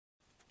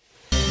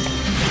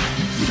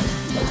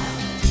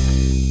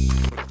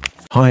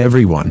Hi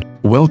everyone,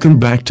 welcome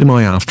back to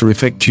my After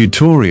Effects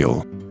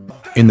tutorial.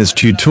 In this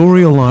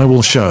tutorial I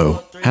will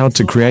show how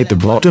to create the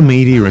blotter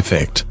media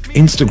effect,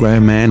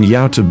 Instagram and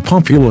YouTube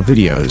popular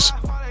videos.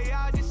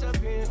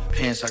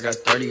 I got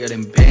 30 of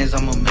them bands,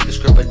 I'ma make a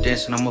script of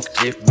dance and I'ma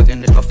flip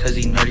looking it off cause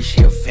he nerdy,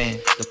 she a fan.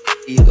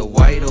 Either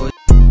white or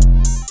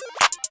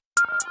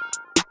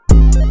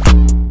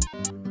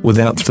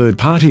without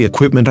third-party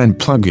equipment and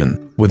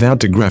plugin,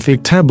 without a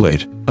graphic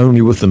tablet,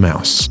 only with the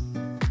mouse.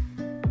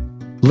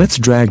 Let's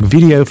drag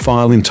video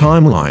file in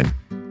timeline.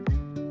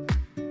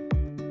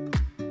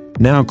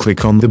 Now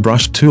click on the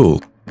brush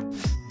tool.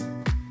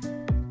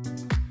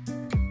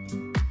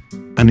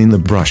 And in the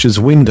brushes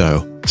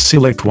window,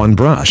 select one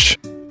brush.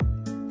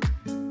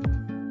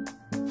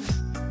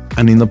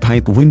 And in the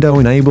paint window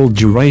enable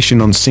duration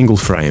on single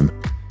frame.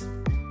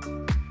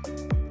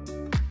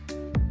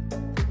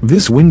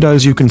 This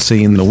windows you can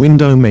see in the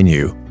window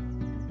menu.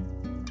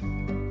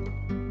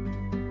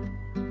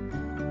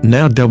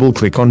 Now double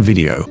click on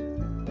video.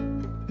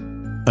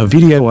 A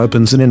video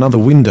opens in another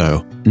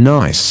window.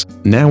 Nice.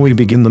 Now we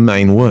begin the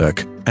main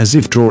work, as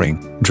if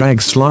drawing. Drag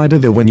slider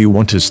there when you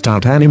want to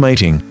start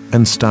animating,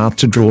 and start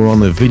to draw on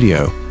the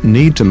video.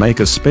 Need to make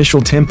a special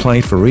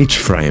template for each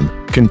frame.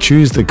 Can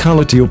choose the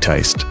color to your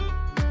taste.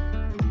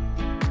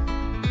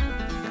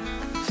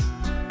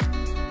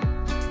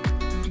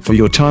 For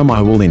your time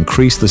I will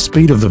increase the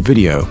speed of the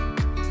video.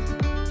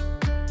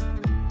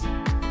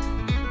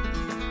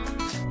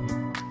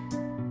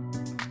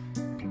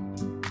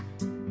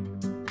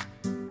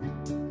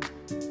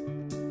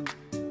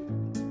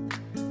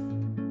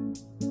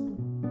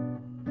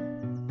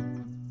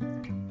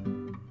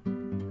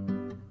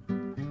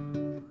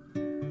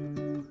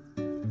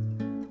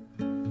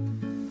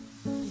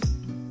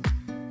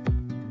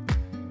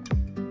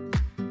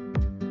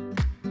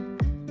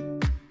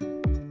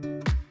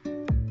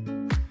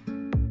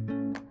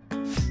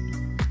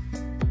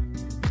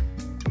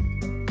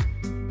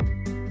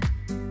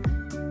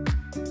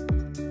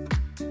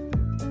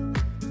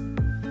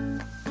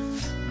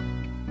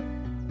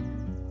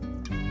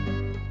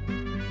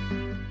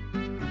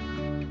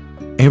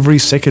 Every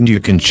second you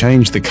can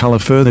change the color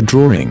further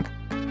drawing.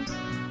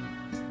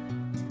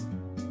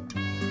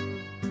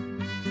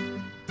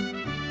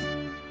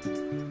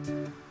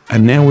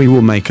 And now we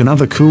will make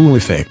another cool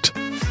effect.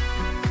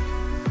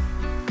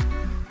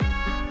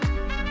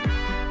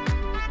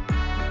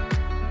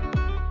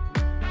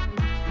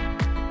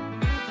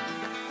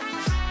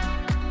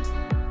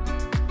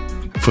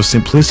 For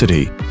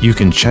simplicity, you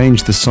can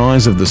change the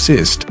size of the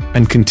cyst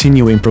and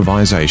continue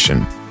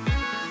improvisation.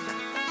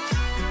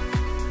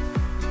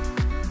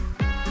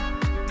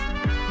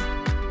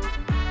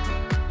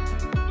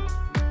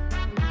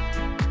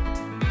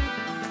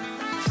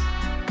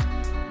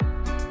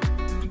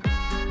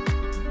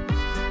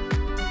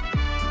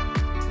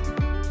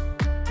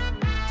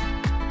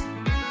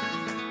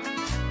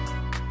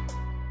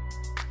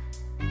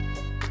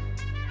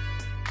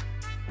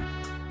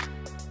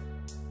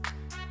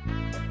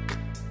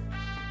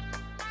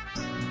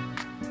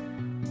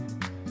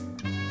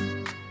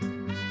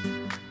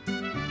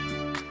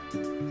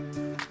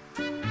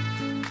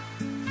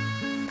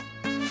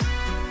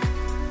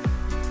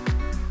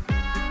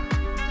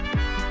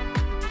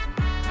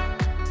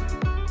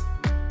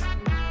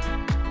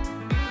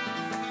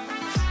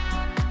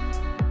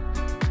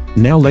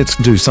 Now let's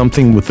do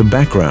something with the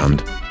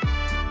background.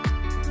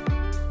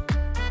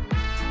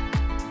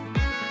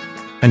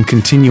 And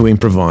continue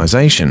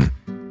improvisation.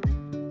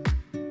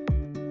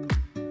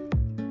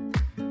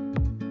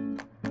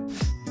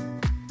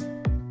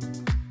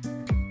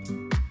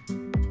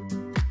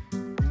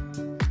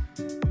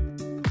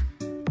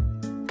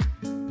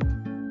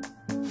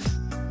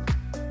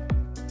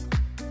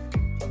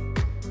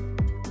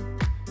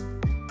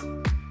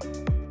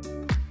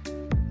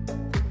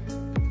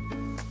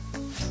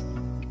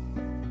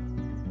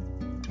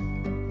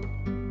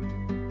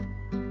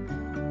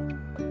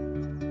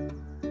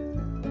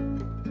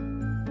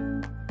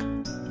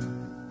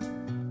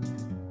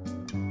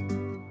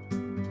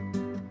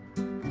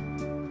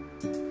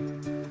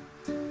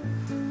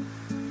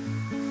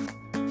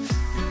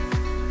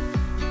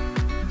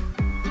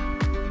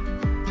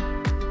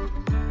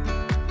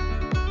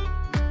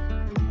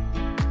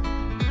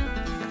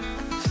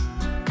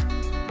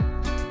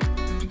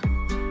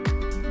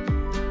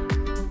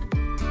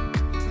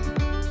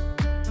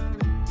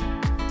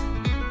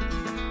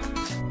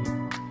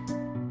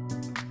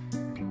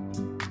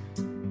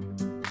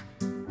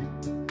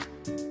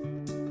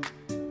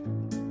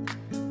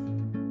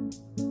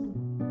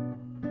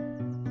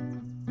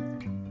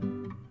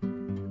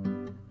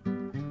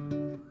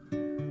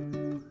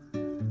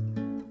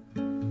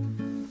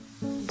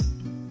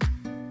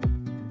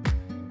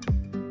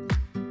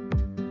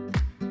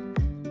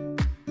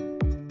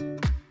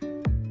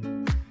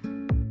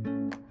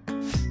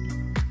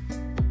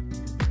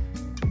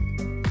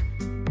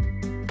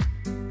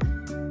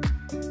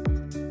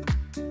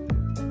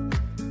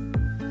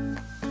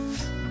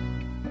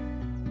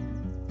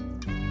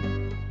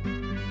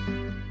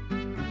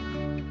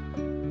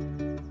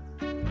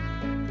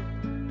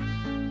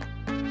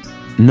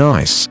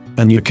 Nice,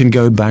 and you can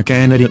go back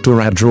and edit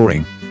or add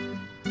drawing.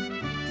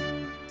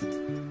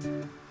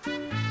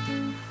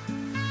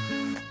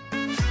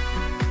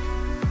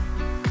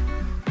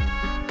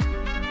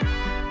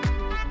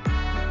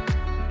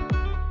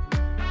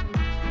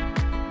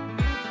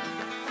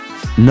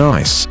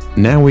 Nice,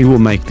 now we will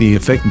make the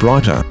effect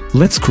brighter.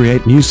 Let's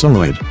create new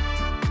solid.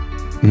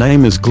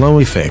 Name is glow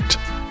effect.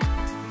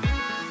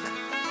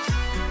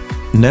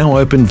 Now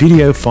open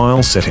video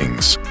file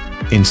settings.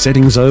 In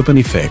settings open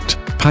effect,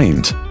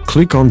 paint,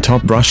 click on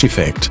top brush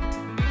effect.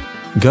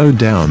 Go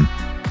down.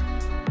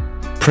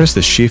 Press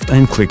the shift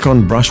and click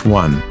on brush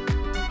 1.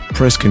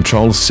 Press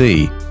Ctrl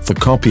C for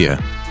copier.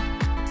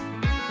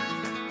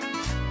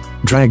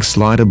 Drag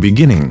slider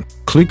beginning,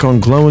 click on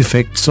glow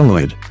effect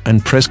solid,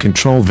 and press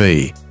Ctrl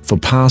V for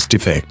past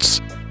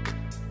effects.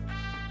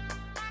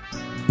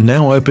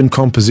 Now open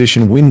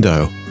composition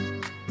window.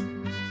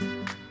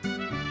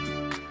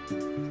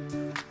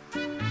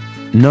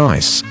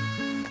 Nice.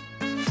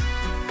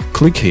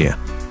 Click here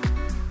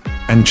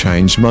and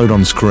change mode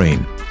on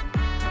screen.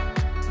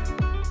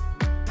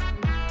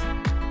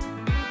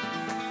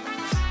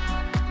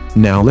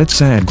 Now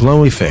let's add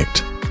glow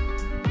effect.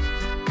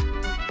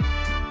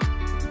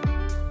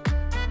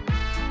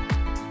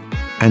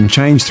 And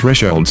change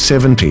threshold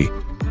 70.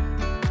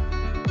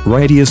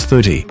 Radius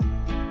 30.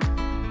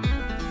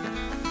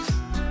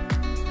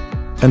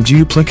 And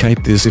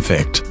duplicate this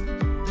effect.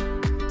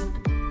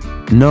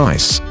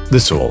 Nice,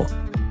 that's all.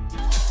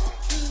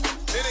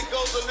 Then it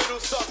goes a little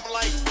something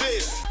like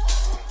this.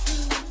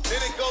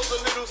 Then it goes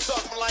a little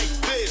something like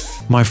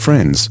this. My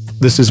friends,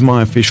 this is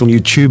my official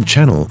YouTube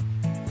channel.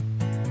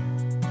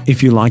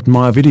 If you liked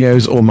my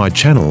videos or my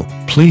channel,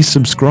 please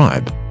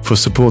subscribe for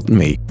support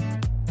me.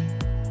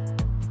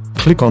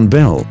 Click on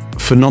bell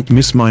for not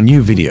miss my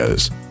new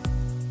videos.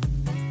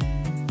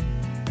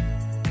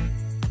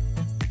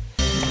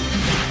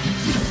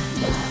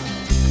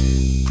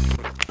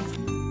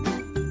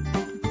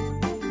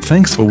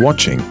 Thanks for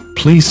watching.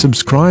 Please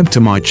subscribe to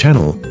my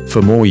channel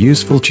for more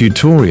useful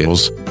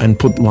tutorials and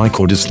put like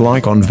or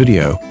dislike on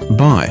video.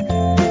 Bye.